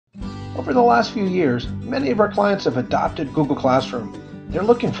Over the last few years, many of our clients have adopted Google Classroom. They're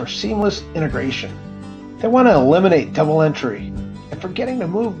looking for seamless integration. They want to eliminate double entry and forgetting to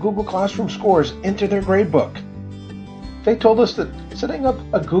move Google Classroom scores into their gradebook. They told us that setting up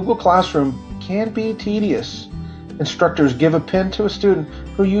a Google Classroom can be tedious. Instructors give a pin to a student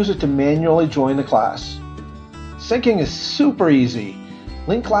who uses it to manually join the class. Syncing is super easy.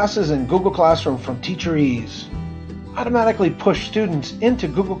 Link classes in Google Classroom from TeacherEase. Automatically push students into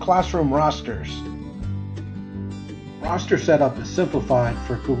Google Classroom rosters. Roster setup is simplified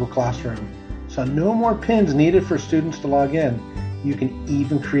for Google Classroom, so no more pins needed for students to log in. You can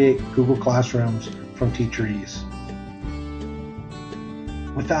even create Google Classrooms from TeacherEase.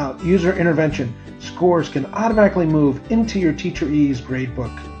 Without user intervention, scores can automatically move into your TeacherEase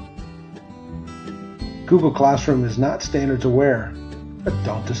gradebook. Google Classroom is not standards aware, but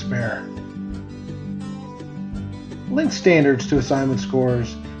don't despair. Link standards to assignment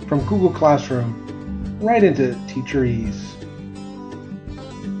scores from Google Classroom right into TeacherEase.